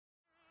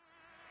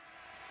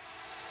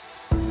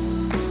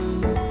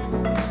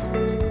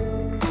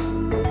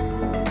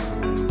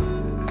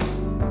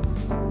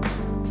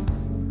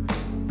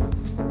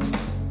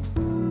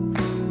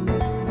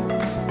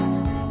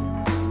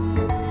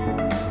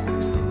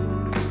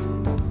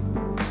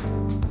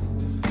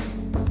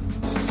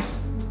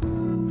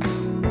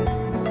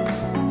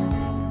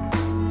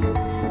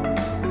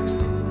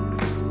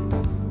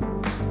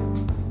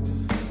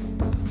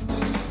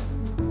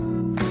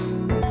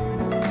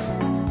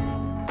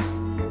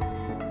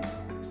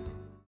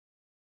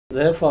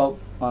Therefore,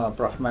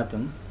 Prof.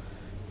 Martyn,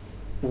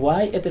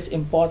 why it is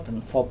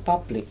important for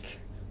public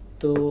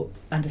to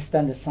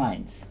understand the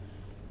science?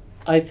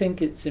 I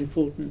think it's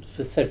important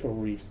for several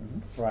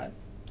reasons. Right.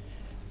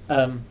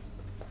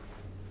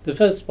 The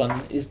first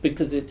one is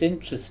because it's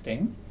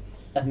interesting,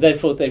 and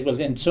therefore they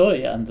will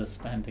enjoy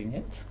understanding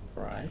it.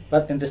 Right.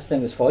 But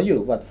interesting is for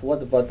you, but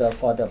what about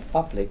for the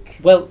public?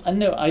 Well,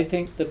 I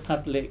think the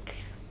public,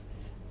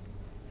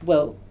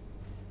 well,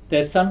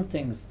 there's some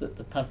things that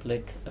the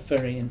public are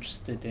very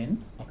interested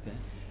in, Okay.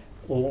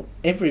 or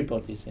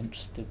everybody's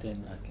interested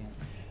in. Okay.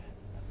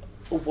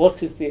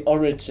 What is the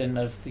origin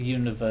of the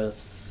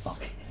universe?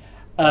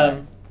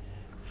 Okay.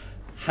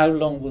 How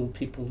long will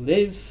people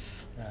live?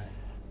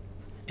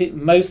 Right.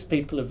 Most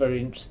people are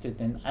very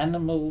interested in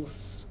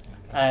animals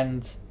Okay.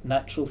 and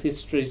natural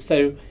history.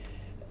 So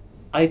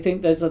I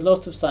think there's a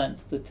lot of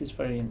science that is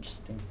very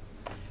interesting.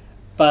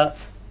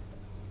 But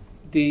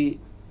the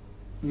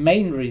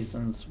main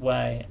reasons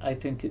why I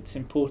think it's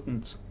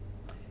important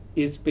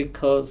is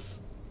because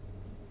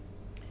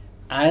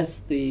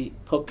as the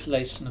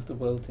population of the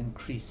world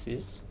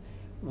increases,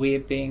 we're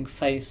being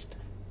faced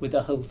with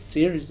a whole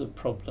series of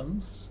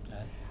problems,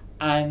 Right.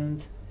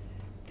 and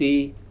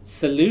the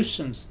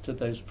solutions to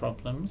those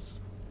problems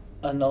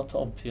are not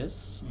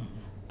obvious, Mhm.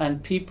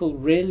 and people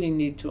really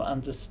need to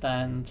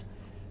understand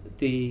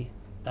the,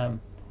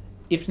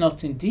 if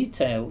not in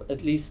detail,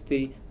 at least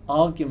the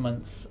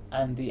arguments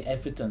and the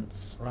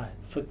evidence Right.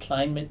 for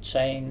climate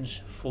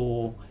change,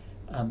 for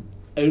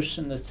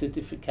ocean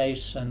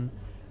acidification,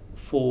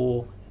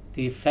 for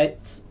the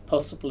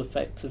possible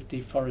effects of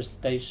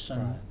deforestation,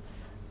 Right.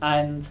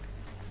 and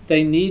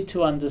they need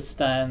to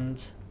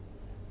understand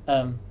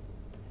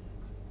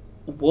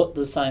what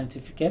the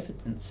scientific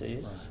evidence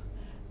is,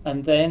 Right.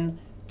 and then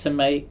to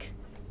make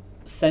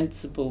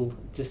sensible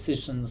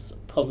decisions,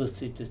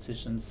 policy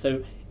decisions.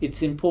 So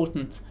it's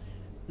important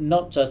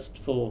not just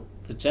for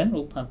the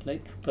general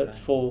public, but Right.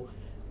 for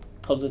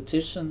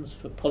politicians,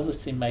 for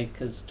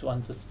policymakers to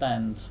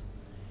understand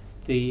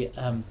the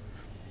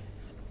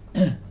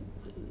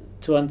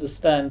to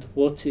understand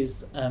what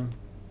is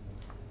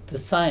the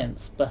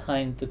science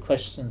behind the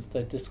questions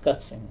they're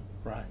discussing.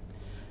 Right.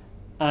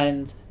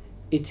 And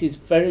it is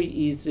very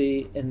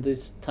easy in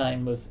this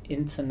time of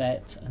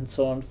internet and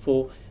so on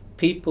for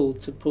people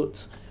to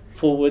put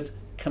forward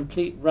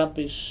complete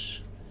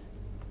rubbish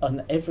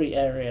on every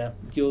area.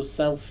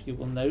 Yourself, you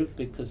will know,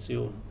 because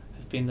you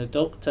have been a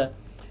doctor,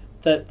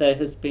 that there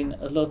has been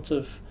a lot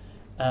of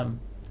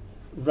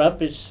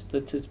rubbish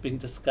that has been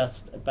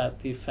discussed about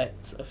the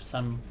effects of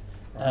some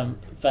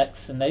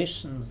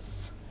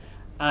vaccinations,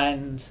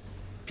 and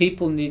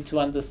people need to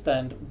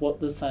understand what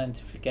the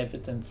scientific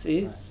evidence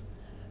is,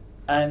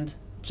 and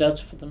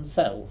judge for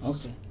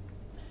themselves. Okay.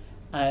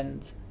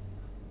 And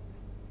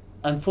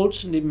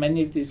unfortunately,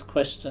 many of these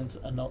questions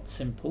are not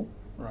simple,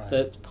 Right.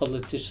 that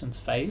politicians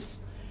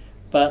face,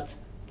 but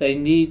they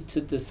need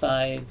to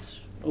decide,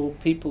 or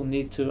people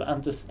need to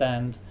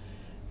understand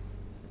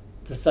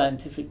the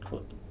scientific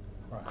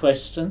Right.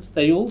 questions.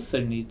 They also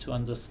need to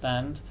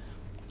understand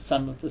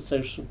some of the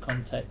social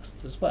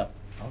context as well.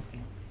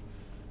 Okay.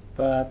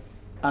 But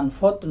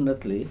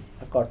unfortunately,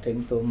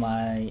 according to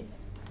my,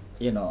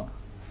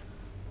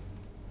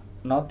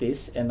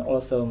 notice and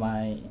also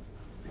my,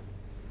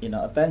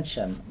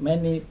 attention,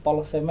 many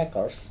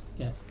policymakers,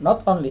 Yeah.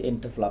 not only in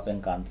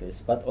developing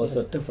countries but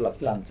also Yeah.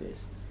 developed Yeah.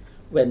 countries,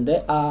 when they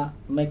are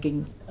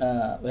making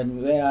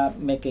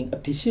a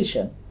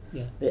decision,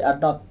 Yeah. they are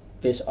not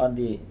based on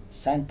the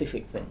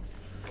scientific things.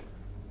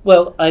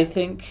 Well, I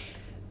think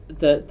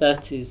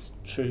that is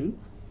true,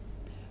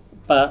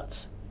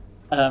 but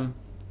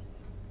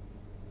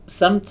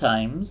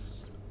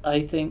sometimes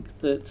I think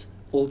that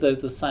although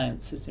the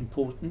science is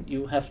important,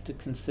 you have to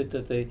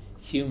consider the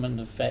human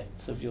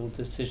effects of your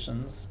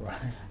decisions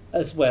Right.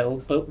 as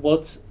well. But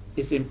what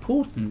is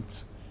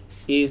important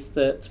is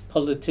that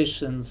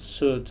politicians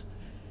should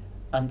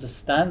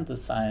understand the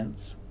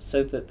science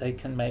so that they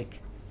can make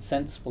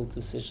sensible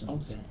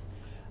decisions.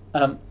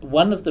 Okay.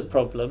 One of the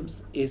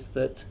problems is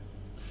that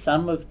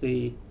some of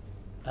the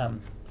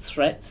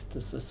threats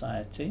to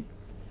society,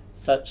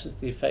 such as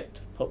the effect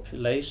of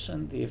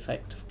population, the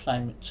effect of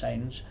climate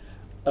change,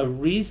 are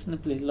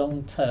reasonably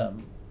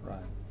long-term.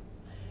 Right.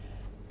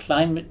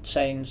 Climate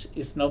change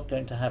is not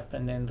going to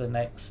happen in the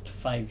next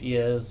 5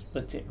 years,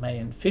 but it may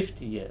in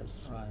 50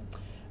 years. Right.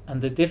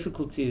 And the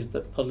difficulty is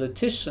that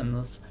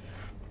politicians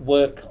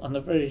work on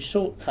a very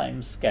short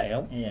time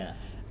scale, Yeah.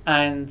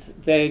 and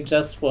they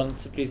just want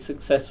to be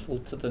successful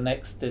to the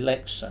next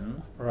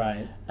election.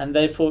 Right. And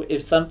therefore,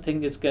 if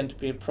something is going to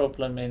be a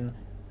problem in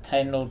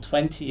 10 or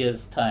 20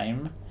 years'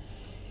 time,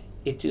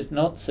 it is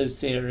not so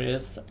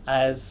serious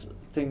as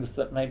things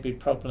that may be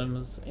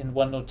problems in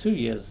 1 or 2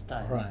 years'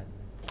 time. Right.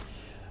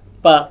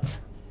 But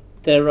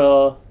there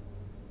are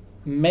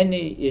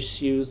many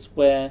issues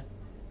where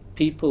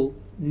people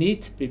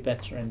need to be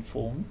better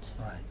informed.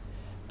 Right.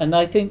 And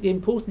I think the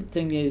important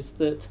thing is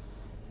that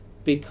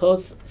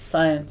because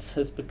science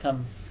has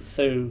become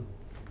so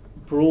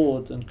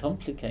broad and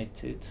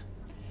complicated,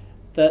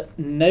 that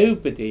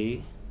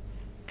nobody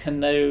can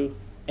know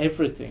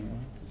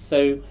everything.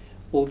 So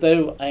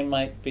although I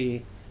might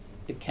be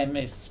a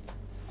chemist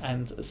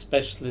and a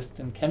specialist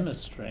in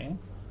chemistry,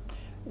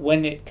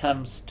 when it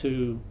comes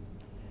to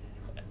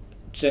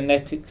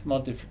genetic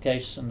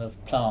modification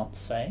of plants,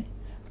 say,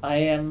 I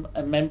am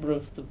a member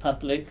of the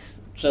public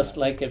just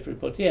like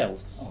everybody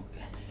else.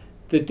 Okay.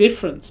 The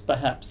difference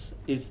perhaps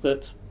is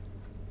that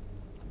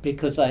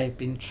because I have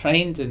been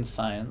trained in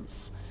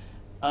science,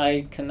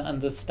 I can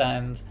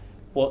understand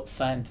what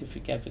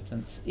scientific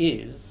evidence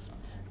is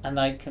and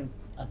I can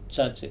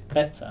judge it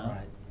better.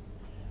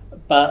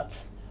 Right.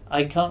 But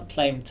I can't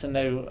claim to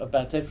know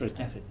about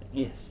everything.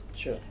 Yes,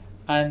 sure.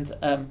 And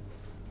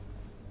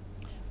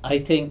I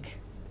think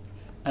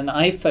an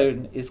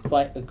iPhone is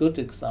quite a good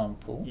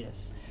example.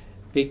 Yes.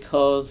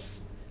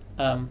 Because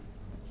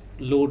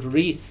Lord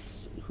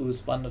Rees, who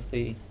was one of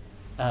the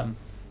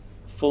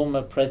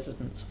former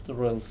presidents of the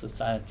Royal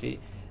Society,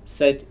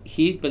 said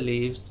he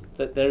believes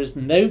that there is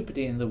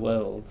nobody in the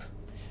world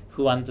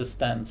who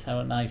understands how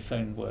an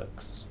iPhone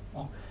works.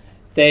 Oh.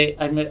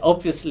 I mean,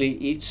 obviously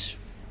each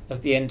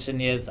of the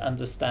engineers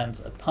understands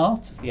a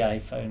part of the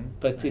iPhone,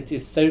 but right. it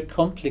is so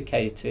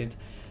complicated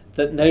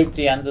that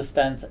nobody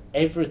understands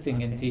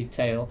everything in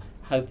detail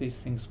how these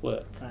things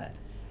work. Right.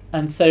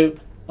 And so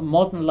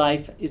modern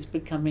life is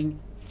becoming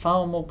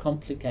far more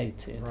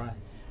complicated. Right.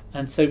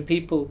 And so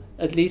people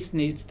at least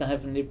needs to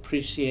have an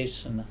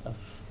appreciation of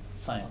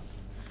science.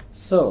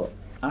 So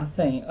I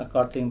think,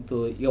 according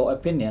to your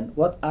opinion,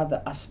 what are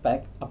the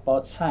aspects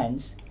about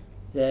science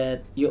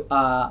that you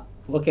are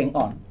working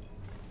on,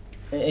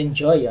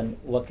 enjoy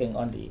working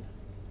on the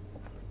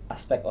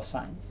aspect of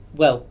science?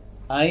 Well,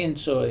 I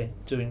enjoy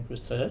doing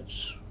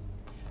research,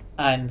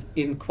 and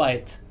in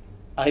quite,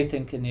 I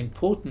think, an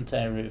important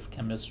area of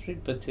chemistry,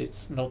 but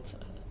it's not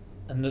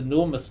an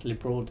enormously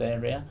broad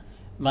area.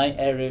 My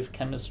area of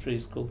chemistry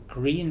is called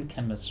green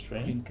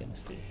chemistry. Green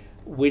chemistry.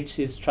 Which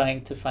is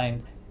trying to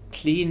find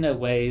cleaner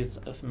ways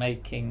of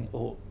making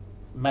or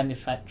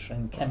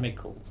manufacturing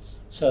chemicals.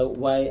 So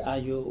why are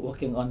you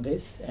working on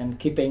this and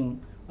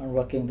keeping on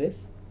working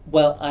this?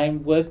 Well,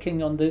 I'm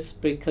working on this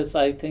because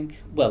I think,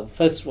 well,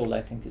 first of all,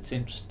 I think it's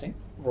interesting.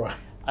 Right.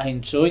 I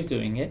enjoy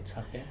doing it.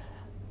 Okay.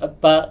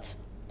 But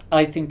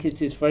I think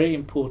it is very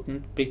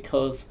important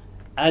because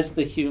as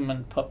the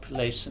human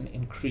population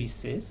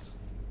increases,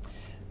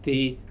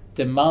 the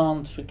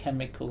demand for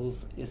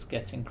chemicals is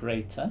getting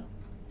greater,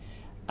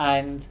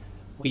 and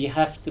we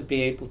have to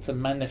be able to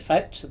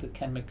manufacture the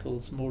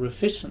chemicals more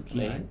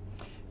efficiently, right.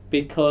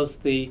 because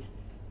the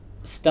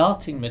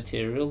starting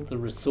material, the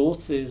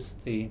resources,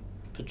 the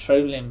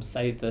petroleum,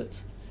 say,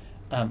 that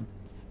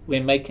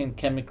we're making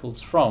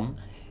chemicals from,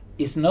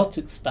 is not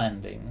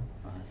expanding.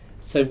 Right.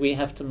 So we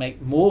have to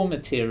make more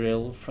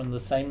material from the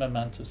same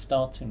amount of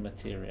starting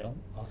material,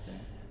 Okay.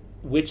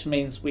 which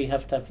means we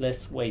have to have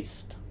less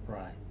waste.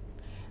 Right.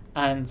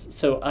 And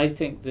so I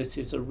think this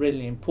is a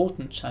really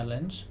important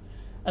challenge,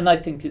 and I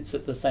think it's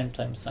at the same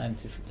time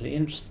scientifically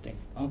interesting.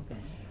 Okay.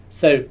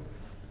 So,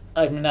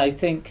 I mean, I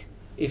think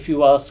if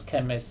you ask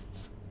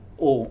chemists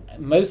or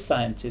most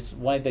scientists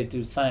why they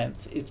do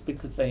science, it's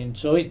because they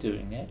enjoy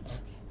doing it.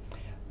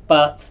 Okay.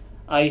 But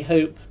I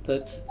hope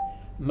that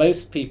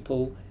most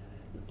people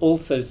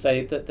also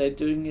say that they're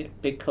doing it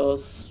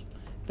because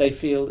they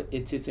feel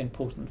it is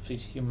important for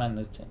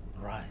humanity.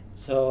 Right.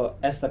 So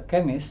as the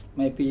chemist,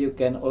 maybe you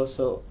can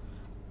also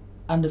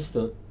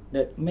understood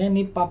that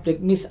many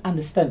public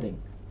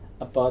misunderstanding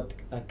about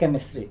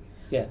chemistry.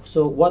 Yeah.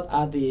 So what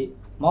are the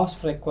most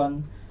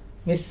frequent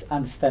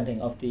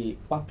misunderstanding of the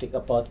public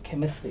about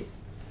chemistry?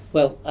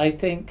 Well, I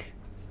think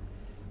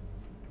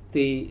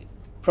the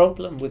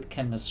problem with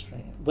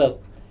chemistry, well,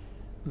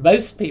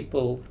 most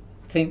people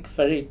think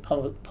very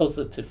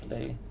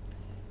positively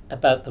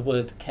about the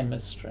word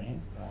chemistry.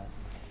 Right.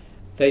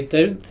 They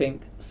don't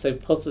think so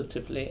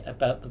positively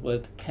about the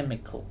word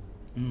chemical.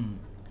 Mm.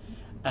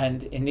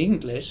 And in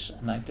English,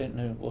 and I don't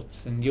know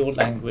what's in your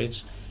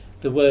language,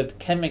 the word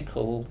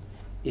chemical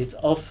is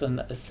often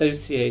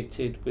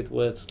associated with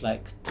words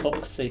like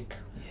toxic,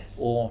 Yes.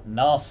 or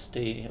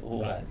nasty,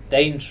 or Right.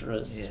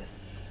 dangerous. Yes.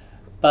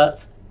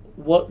 But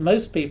what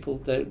most people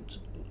don't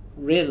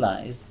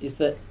realize is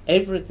that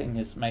everything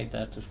is made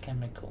out of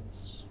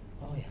chemicals.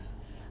 Oh yeah.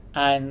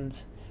 And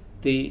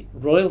the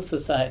Royal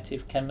Society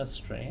of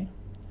Chemistry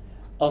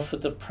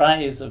offered a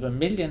prize of £1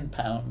 million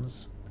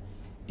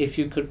if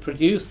you could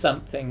produce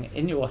something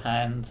in your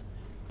hand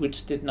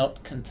which did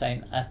not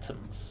contain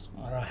atoms,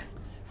 All right.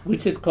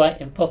 which is quite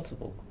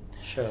impossible.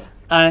 Sure.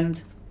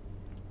 And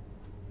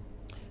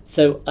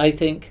so I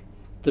think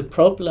the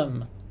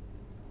problem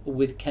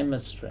with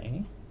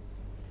chemistry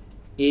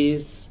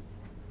is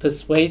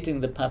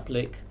persuading the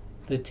public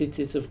that it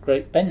is of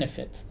great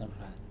benefit to them.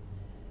 Right.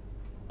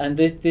 And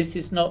this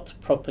is not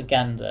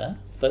propaganda,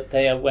 but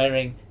they are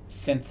wearing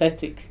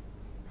synthetic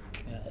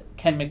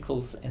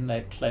chemicals in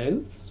their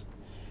clothes.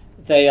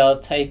 They are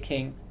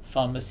taking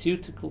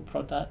pharmaceutical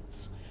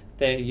products.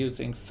 They are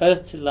using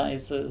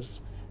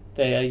fertilizers.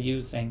 They are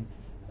using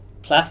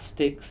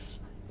plastics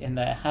in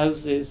their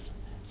houses.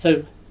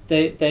 So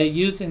they're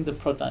using the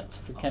product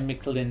of the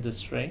chemical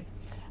industry,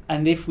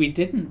 and if we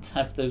didn't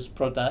have those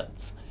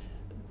products,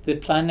 the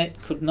planet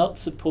could not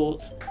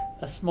support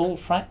a small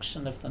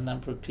fraction of the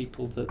number of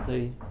people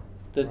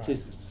that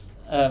is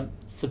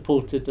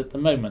supported at the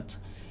moment.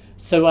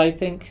 So I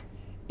think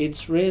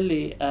it's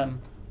really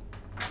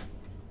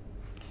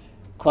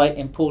quite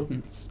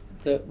important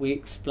that we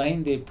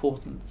explain the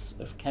importance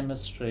of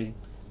chemistry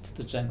to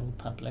the general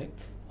public.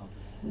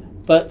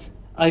 But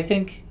I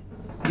think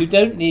you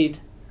don't need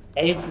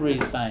every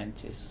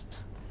scientist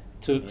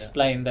to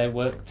explain their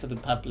work to the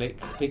public,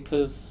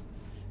 because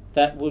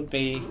that would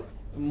be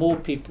more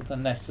people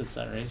than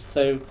necessary.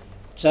 So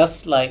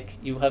just like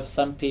you have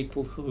some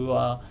people who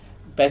are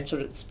better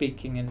at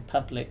speaking in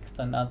public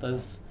than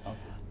others,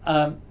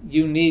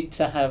 you need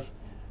to have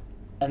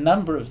a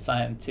number of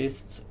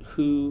scientists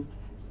who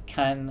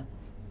can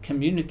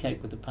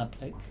communicate with the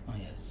public,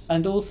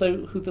 and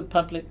also who the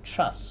public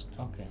trust.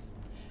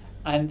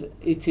 And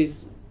it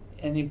is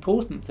an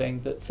important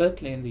thing that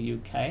certainly in the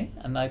UK,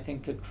 and I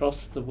think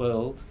across the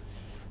world,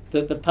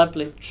 that the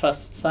public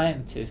trusts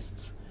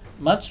scientists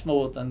much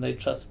more than they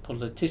trust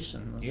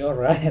politicians. You're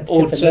right.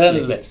 Or Definitely.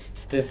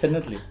 journalists.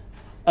 Definitely.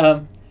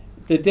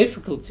 The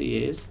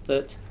difficulty is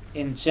that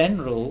in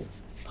general,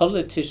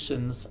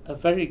 politicians are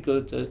very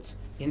good at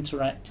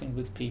interacting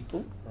with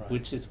people,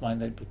 which is why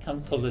they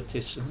become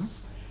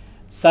politicians.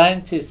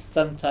 Scientists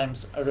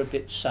sometimes are a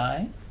bit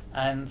shy,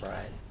 and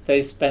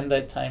they spend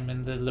their time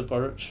in the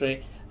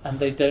laboratory, and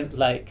they don't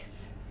like.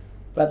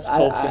 But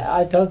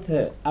I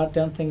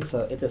don't think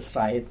so. It is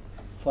right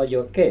for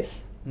your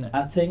case. No.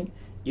 I think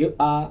you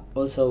are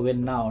also well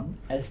known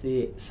as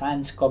the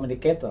science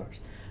communicator.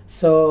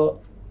 So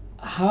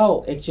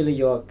how actually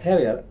your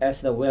career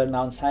as the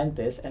well-known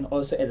scientist and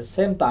also at the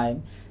same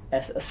time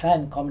as a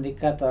science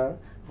communicator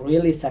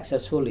really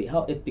successfully,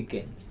 how it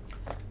begins?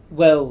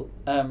 Well,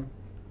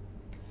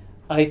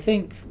 I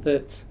think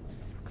that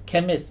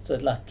chemists are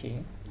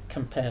lucky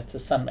compared to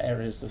some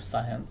areas of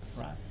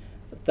science,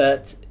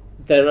 that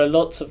there are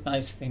lots of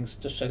nice things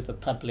to show the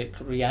public,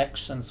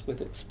 reactions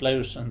with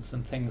explosions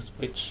and things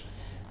which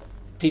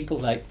people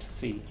like to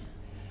see.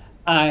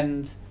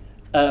 And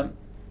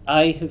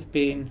I have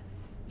been,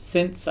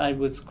 since I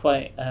was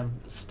quite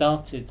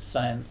started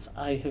science,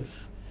 I have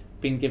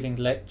been giving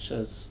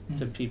lectures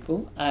to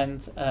people,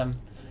 and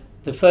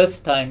the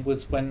first time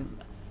was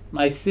when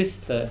my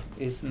sister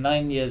is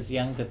 9 years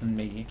younger than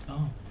me.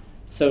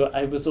 So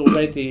I was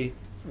already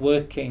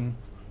working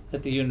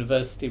at the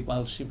university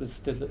while she was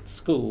still at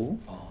school.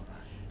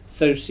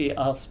 So she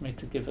asked me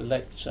to give a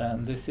lecture,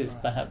 and this is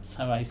perhaps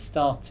how I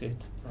started.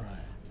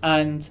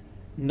 And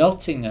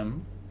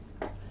Nottingham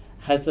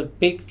has a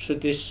big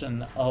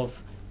tradition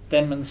of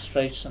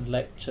demonstration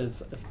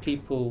lectures of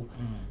people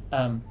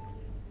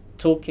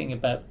talking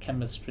about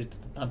chemistry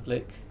to the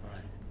public.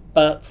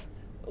 But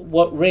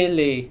what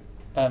really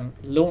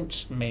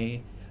launched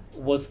me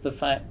was the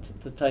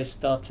fact that I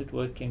started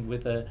working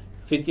with a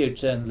video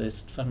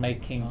journalist for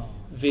making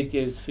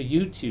videos for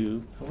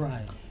YouTube.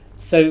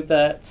 So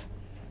that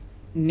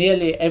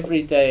nearly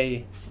every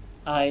day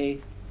I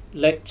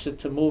lecture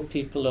to more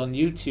people on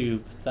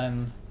YouTube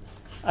than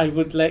I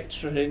would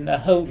lecture in a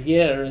whole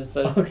year as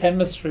a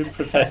chemistry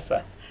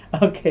professor.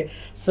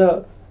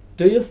 So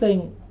do you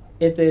think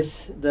it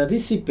is the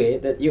recipe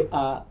that you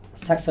are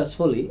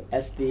successfully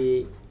as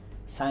the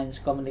science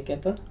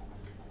communicator,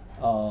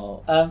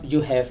 or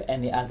you have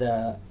any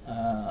other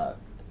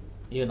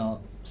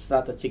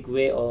strategic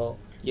way or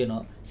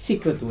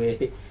secret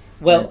way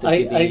well to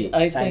be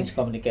I science think,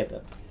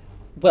 communicator?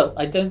 Well,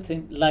 I don't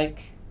think,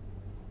 like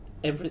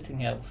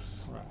everything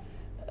else,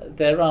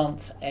 there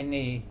aren't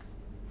any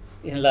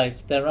in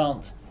life, there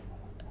aren't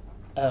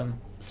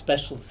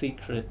special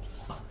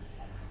secrets.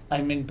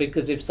 I mean,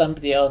 because if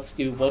somebody asks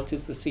you what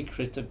is the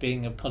secret of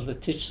being a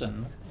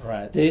politician,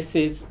 this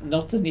is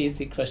not an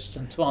easy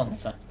question to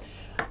answer.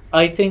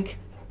 I think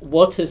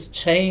what has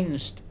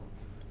changed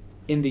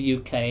in the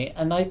UK,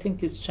 and I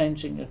think is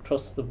changing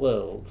across the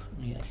world,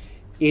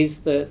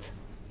 is that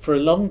for a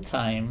long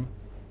time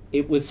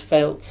it was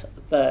felt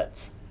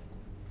that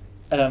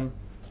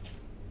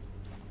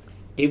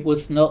it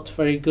was not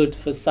very good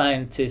for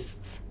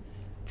scientists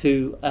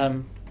to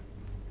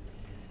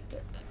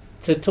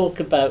talk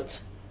about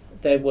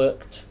their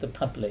work to the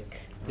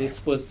public.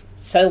 This was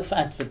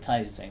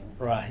self-advertising.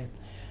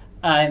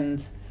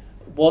 And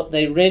what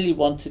they really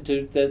wanted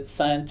to do, that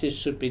scientists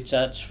should be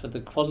judged for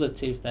the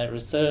quality of their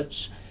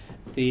research,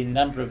 the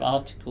number of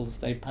articles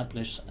they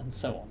publish, and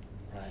so on.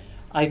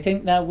 I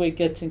think now we're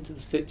getting to the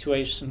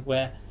situation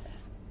where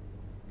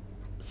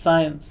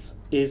science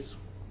is,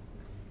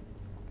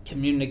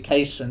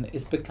 communication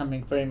is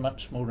becoming very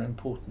much more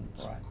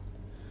important.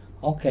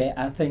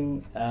 I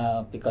think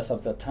because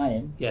of the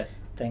time,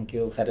 thank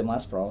you very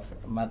much, Prof.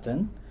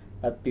 Martyn.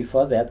 But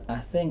before that, I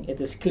think it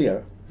is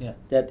clear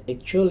that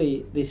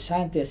actually the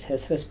scientist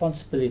has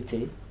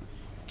responsibility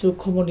to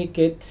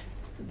communicate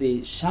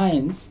the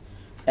science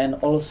and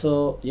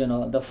also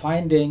the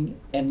finding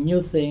and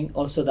new thing,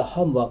 also the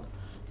homework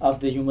of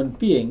the human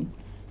being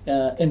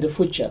in the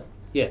future.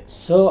 Yeah.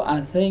 So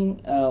I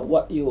think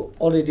what you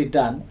already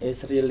done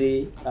is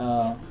really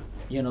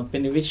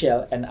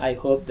beneficial, and I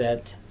hope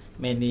that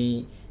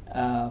many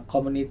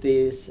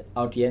communities,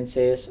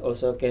 audiences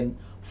also can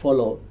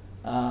follow,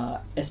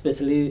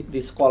 especially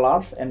the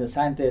scholars and the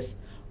scientists,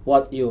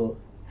 what you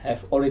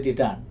have already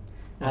done.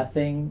 I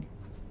think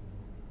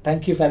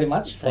thank you very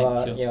much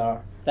for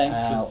your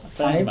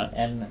time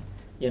and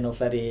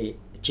very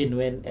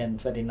genuine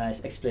and very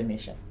nice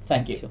explanation.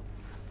 Thank you.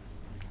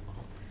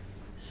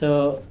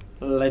 So,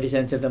 ladies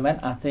and gentlemen,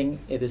 I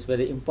think it is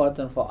very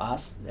important for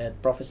us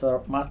that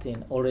Professor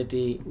Martyn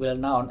already well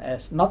known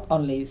as not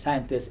only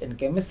scientist in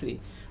chemistry,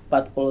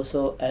 but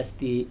also as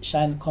the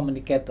science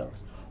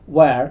communicators,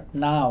 where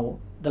now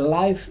the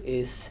life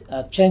is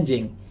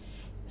changing.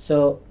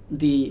 So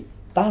the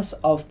task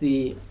of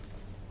the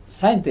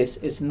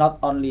scientist is not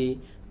only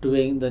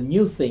doing the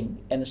new thing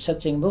and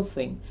searching new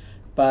thing,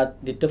 but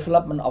the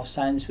development of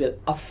science will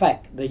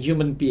affect the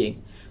human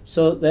being.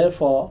 So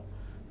therefore,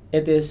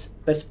 it is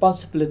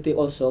responsibility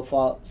also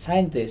for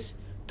scientists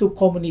to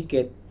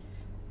communicate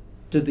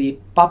to the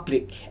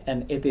public,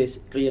 and it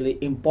is really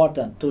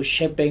important to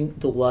shaping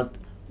the world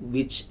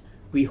which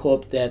we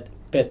hope that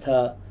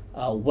better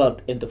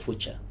world in the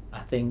future.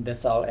 I think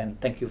that's all,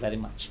 and thank you very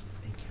much.